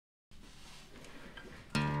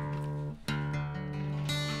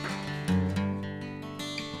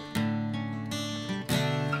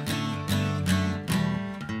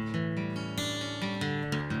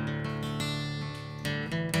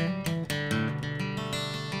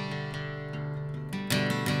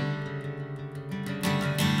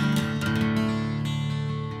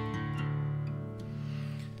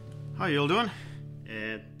How you all doing?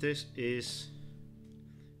 This is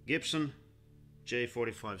Gibson J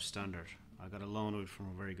 45 standard. I got a loan of it from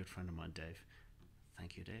a very good friend of mine, Dave.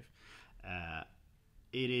 Thank you, Dave.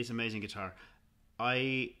 It is an amazing guitar.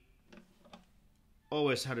 I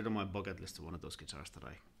always had it on my bucket list of one of those guitars that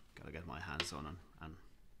I gotta get my hands on and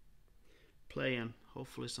play, and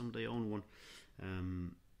hopefully someday own one.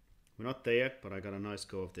 We're not there yet, but I got a nice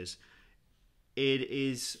go of this. It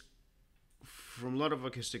is from a lot of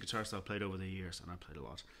acoustic guitars that I've played over the years, and I played a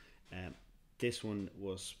lot. This one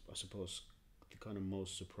was, I suppose, the kind of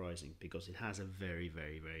most surprising because it has a very,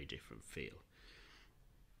 very, very different feel.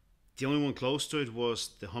 The only one close to it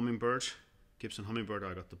was the Hummingbird, Gibson Hummingbird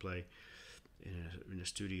I got to play in a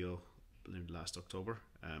studio last October.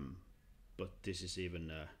 But this is even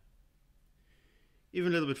a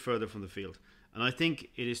little bit further from the field. And I think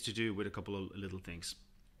it is to do with a couple of little things.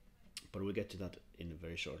 But we'll get to that in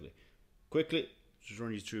very shortly. Quickly, just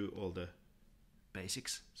run you through all the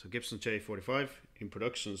basics. So Gibson J 45 in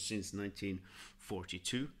production since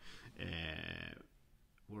 1942.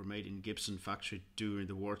 Were made in Gibson factory during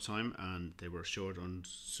the wartime, and they were short on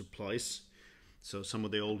supplies. So some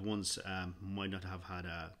of the old ones might not have had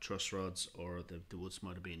truss rods, or the woods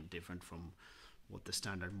might have been different from what the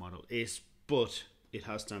standard model is. But it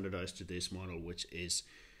has standardized to this model, which is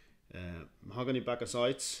mahogany back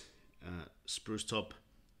sides, spruce top,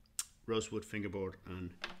 rosewood fingerboard and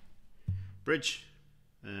bridge.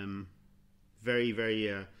 Very,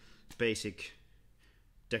 very basic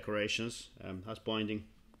decorations. Has binding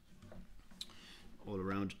all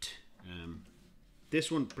around it. This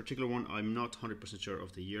particular one, I'm not 100% sure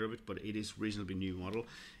of the year of it, but it is reasonably new model.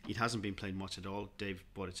 It hasn't been played much at all. Dave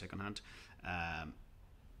bought it second hand,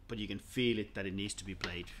 but you can feel it that it needs to be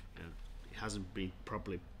played. It hasn't been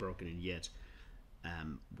properly broken in yet,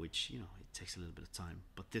 which, you know, it takes a little bit of time.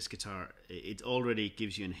 But this guitar, it already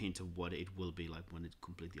gives you a hint of what it will be like when it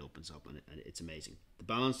completely opens up, and it's amazing. The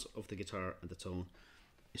balance of the guitar and the tone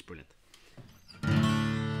is brilliant.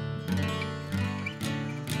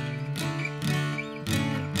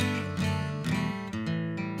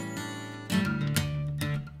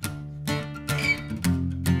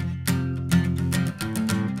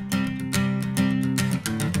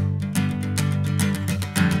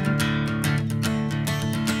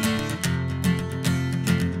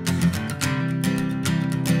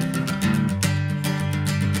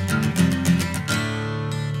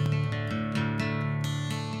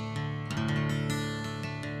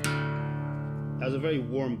 Has a very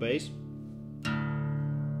warm bass,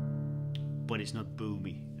 but it's not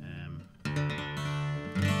boomy, and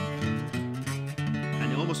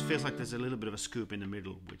it almost feels like there's a little bit of a scoop in the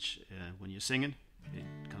middle, which when you're singing, it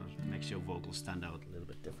kind of makes your vocals stand out a little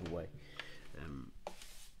bit different way.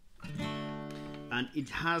 And it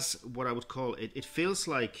has what I would call it feels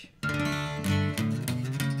like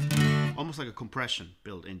almost like a compression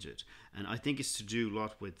built into it, and I think it's to do a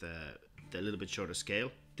lot with the little bit shorter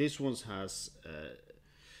scale. This one has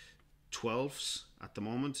 12s at the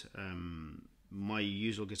moment. My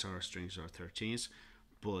usual guitar strings are 13s,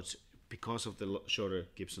 but because of the shorter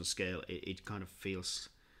Gibson scale, it kind of feels,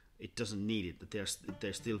 it doesn't need it, but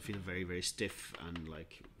they still feel very, very stiff and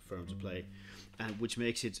like firm to play, and which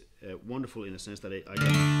makes it wonderful in a sense that I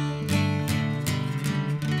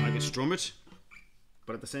can strum it,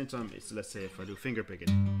 but at the same time, it's, let's say if I do finger picking,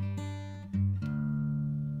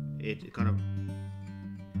 it kind of,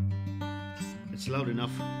 it's loud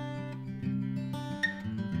enough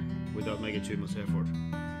without making too much effort.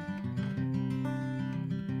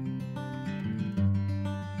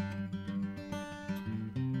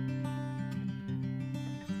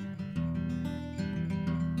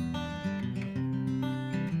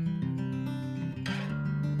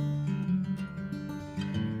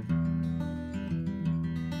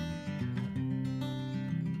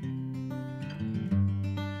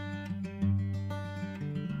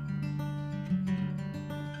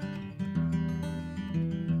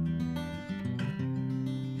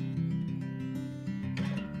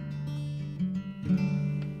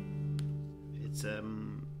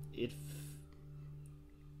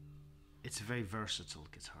 It's a very versatile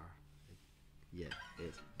guitar. Yeah, it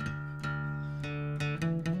is.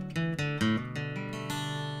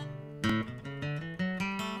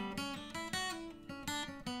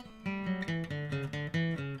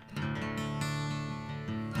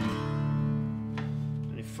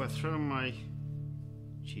 And if I throw my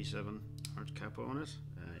G7 hard capo on it,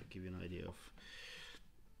 give you an idea of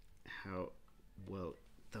how well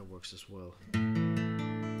that works as well.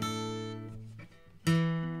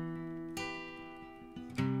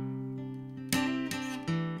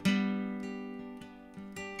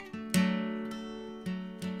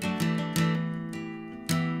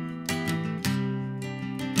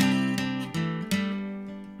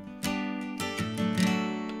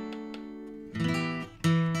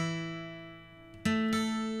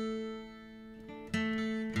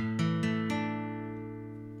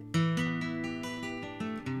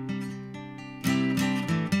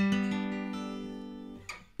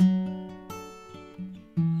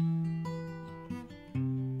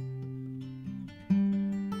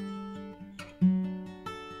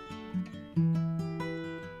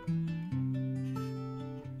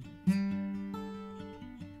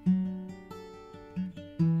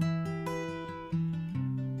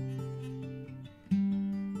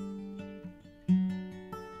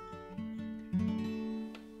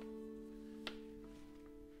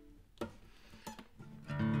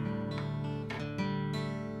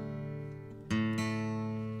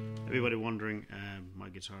 Everybody wondering, my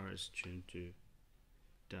guitar is tuned to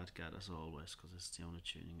DAT-GAT as always, because it's the only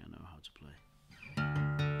tuning I know how to play.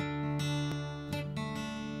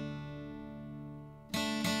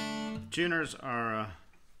 The tuners are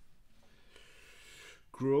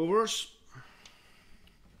Grovers.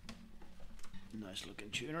 Nice looking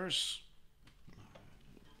tuners.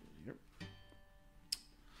 Yep.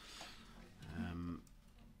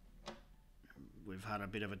 We've had a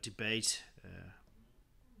bit of a debate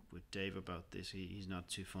with Dave about this. He's not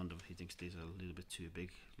too fond of. He thinks these are a little bit too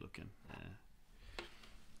big looking.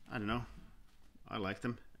 I don't know. I like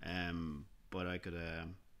them, but I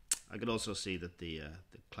could also see that the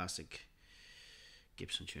classic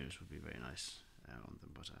Gibson tuners would be very nice on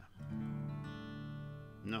them. But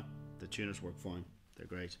no, the tuners work fine. They're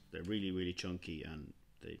great. They're really, really chunky, and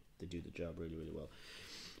they do the job really, really well.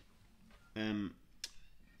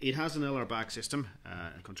 It has an LR back system,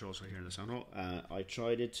 and controls are here in the sound hall. I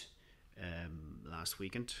tried it last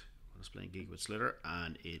weekend when I was playing gig with Slither,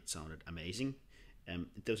 and it sounded amazing.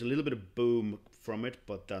 There was a little bit of boom from it,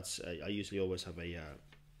 but that's I usually always have the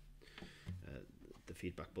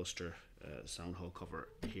Feedback Buster sound hole cover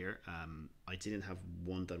here. I didn't have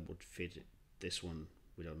one that would fit this one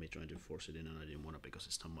without me trying to force it in, and I didn't want it because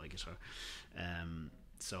it's not my guitar.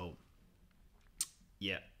 So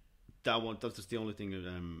yeah, that's the only thing that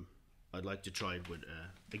I'd like to try it with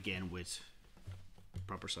again with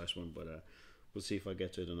proper size one, but we'll see if I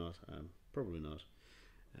get to it or not. Probably not.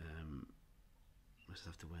 I just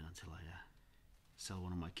have to wait until I sell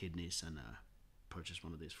one of my kidneys and purchase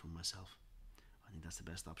one of these for myself. I think that's the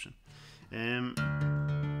best option.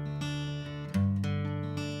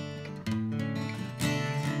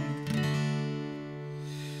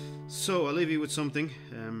 So I'll leave you with something.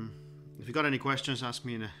 If you got any questions, ask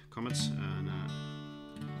me in the comments, and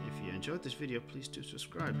if you enjoyed this video, please do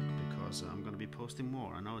subscribe, because I'm going to be posting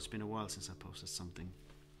more. I know it's been a while since I posted something,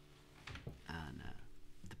 and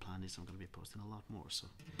the plan is I'm going to be posting a lot more, so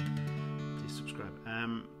please subscribe.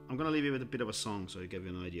 I'm going to leave you with a bit of a song, so I give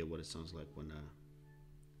you an idea what it sounds like when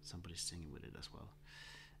somebody's singing with it as well.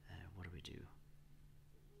 What do we do?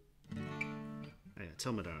 Oh, yeah,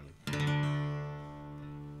 Tell Me Darling.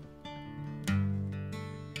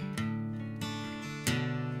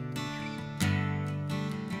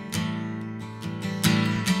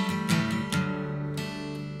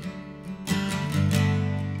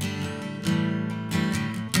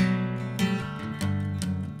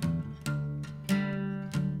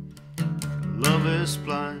 Love is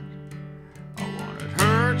blind. I wanted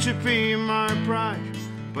her to be my bride,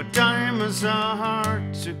 but diamonds are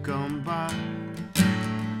hard to come by.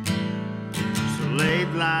 So late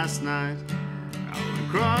last night, I went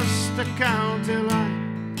across the county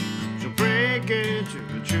line to break into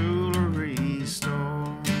a jewelry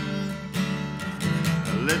store.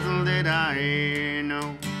 Little did I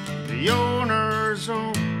know the owner's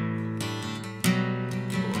home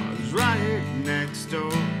was right next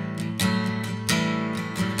door.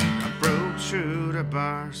 Through the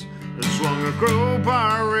bars, I swung a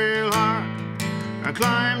crowbar real hard. I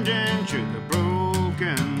climbed into the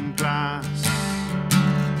broken glass.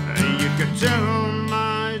 You could tell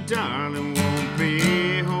my darling won't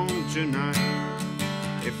be home tonight.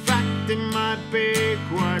 In fact, it might be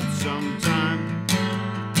quite some time.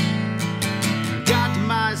 I got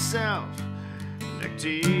myself neck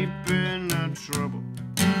deep in the trouble.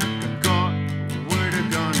 I caught with a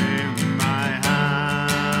gun in my hand.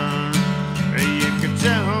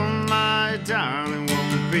 Tell my darling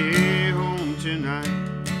won't be home tonight.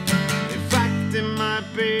 In fact, it might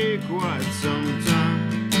be quite some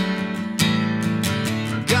time.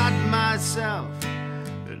 I got myself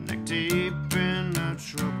neck deep in the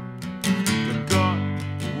trouble. I got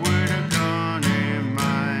with a gun in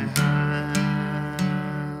my hand.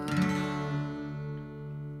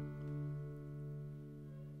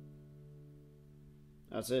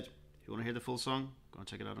 That's it. If you want to hear the full song, go and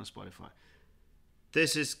check it out on Spotify.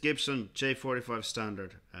 This is Gibson J45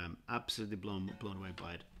 Standard. Absolutely blown away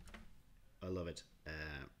by it. I love it.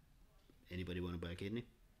 Anybody want to buy a kidney?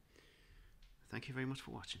 Thank you very much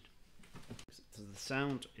for watching. So the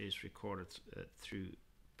sound is recorded through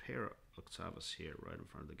pair of octavas here right in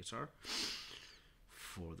front of the guitar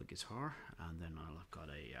for the guitar, and then I've got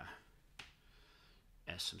a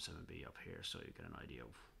SM7B up here, so you get an idea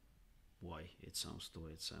of why it sounds the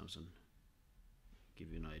way it sounds, and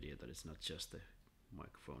give you an idea that it's not just the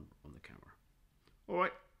microphone on the camera.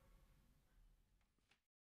 Alright,